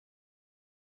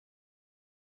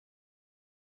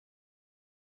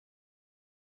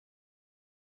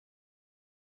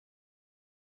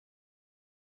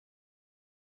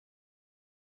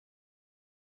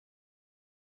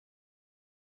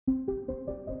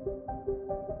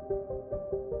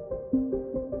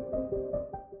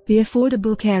The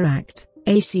Affordable Care Act,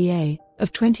 ACA,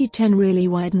 of 2010 really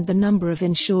widened the number of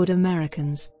insured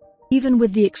Americans. Even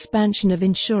with the expansion of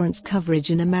insurance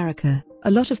coverage in America, a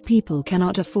lot of people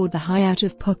cannot afford the high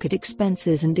out-of-pocket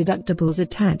expenses and deductibles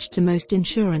attached to most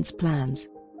insurance plans.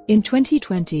 In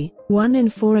 2020, 1 in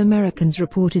 4 Americans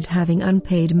reported having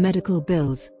unpaid medical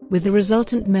bills, with the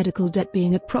resultant medical debt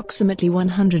being approximately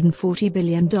 $140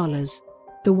 billion.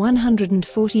 The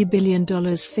 $140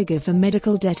 billion figure for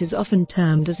medical debt is often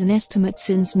termed as an estimate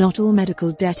since not all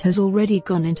medical debt has already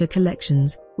gone into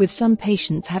collections, with some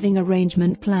patients having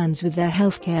arrangement plans with their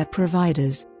healthcare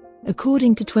providers.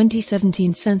 According to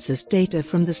 2017 census data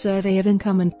from the Survey of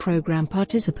Income and Program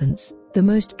Participants, the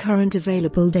most current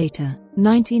available data,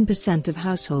 19% of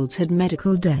households had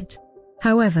medical debt.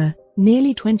 However,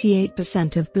 nearly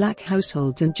 28% of Black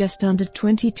households and just under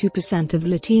 22% of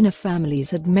Latina families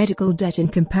had medical debt in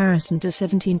comparison to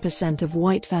 17% of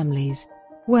white families.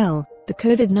 Well, the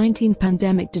COVID-19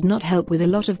 pandemic did not help with a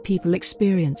lot of people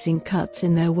experiencing cuts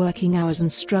in their working hours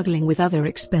and struggling with other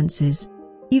expenses.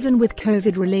 Even with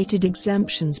COVID-related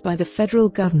exemptions by the federal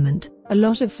government, a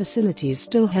lot of facilities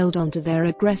still held on to their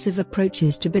aggressive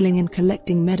approaches to billing and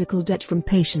collecting medical debt from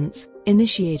patients,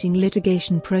 initiating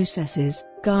litigation processes,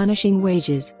 garnishing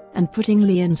wages, and putting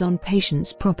liens on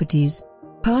patients' properties.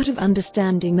 Part of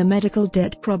understanding the medical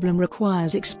debt problem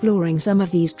requires exploring some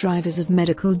of these drivers of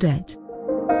medical debt.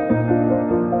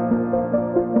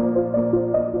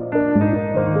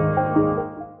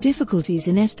 Difficulties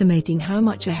in estimating how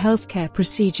much a healthcare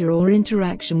procedure or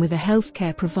interaction with a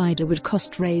healthcare provider would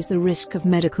cost raise the risk of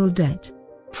medical debt.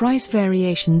 Price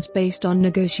variations based on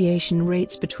negotiation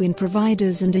rates between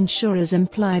providers and insurers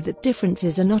imply that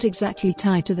differences are not exactly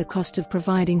tied to the cost of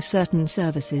providing certain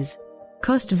services.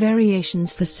 Cost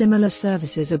variations for similar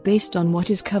services are based on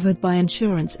what is covered by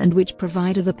insurance and which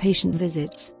provider the patient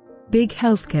visits. Big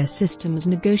healthcare systems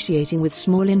negotiating with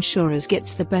small insurers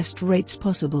gets the best rates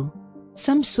possible.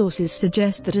 Some sources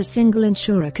suggest that a single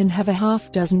insurer can have a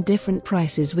half-dozen different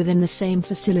prices within the same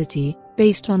facility,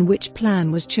 based on which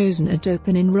plan was chosen at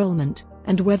open enrollment,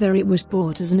 and whether it was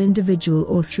bought as an individual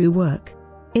or through work.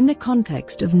 In the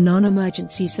context of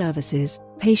non-emergency services,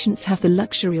 patients have the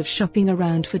luxury of shopping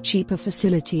around for cheaper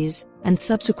facilities, and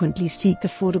subsequently seek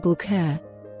affordable care.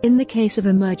 In the case of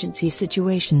emergency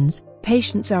situations,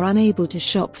 patients are unable to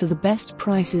shop for the best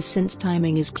prices since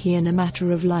timing is key in a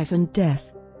matter of life and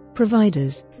death.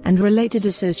 Providers, and related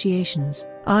associations,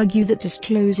 argue that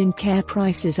disclosing care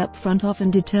prices up front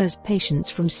often deters patients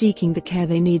from seeking the care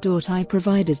they need or tie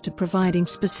providers to providing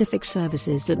specific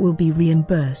services that will be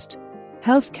reimbursed.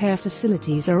 Healthcare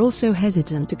facilities are also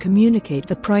hesitant to communicate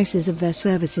the prices of their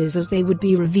services as they would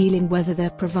be revealing whether they're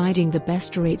providing the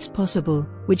best rates possible,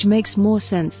 which makes more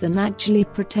sense than actually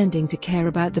pretending to care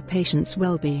about the patient's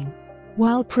well-being.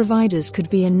 While providers could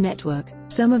be in-network,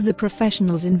 some of the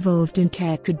professionals involved in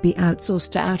care could be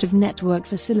outsourced to out-of-network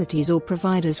facilities or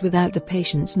providers without the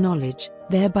patient's knowledge,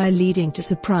 thereby leading to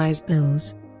surprise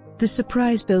bills. The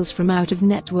surprise bills from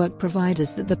out-of-network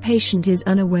providers that the patient is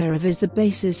unaware of is the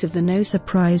basis of the No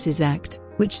Surprises Act,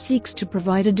 which seeks to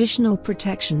provide additional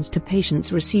protections to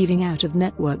patients receiving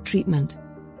out-of-network treatment.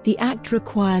 The Act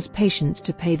requires patients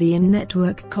to pay the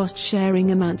in-network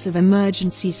cost-sharing amounts of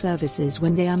emergency services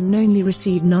when they unknowingly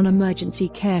receive non-emergency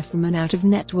care from an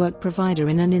out-of-network provider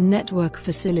in an in-network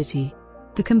facility.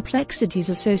 The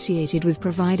complexities associated with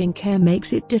providing care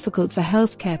makes it difficult for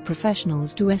healthcare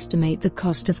professionals to estimate the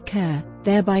cost of care,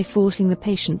 thereby forcing the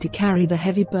patient to carry the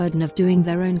heavy burden of doing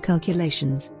their own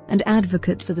calculations, and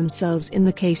advocate for themselves in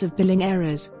the case of billing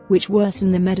errors, which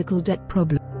worsen the medical debt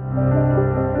problem.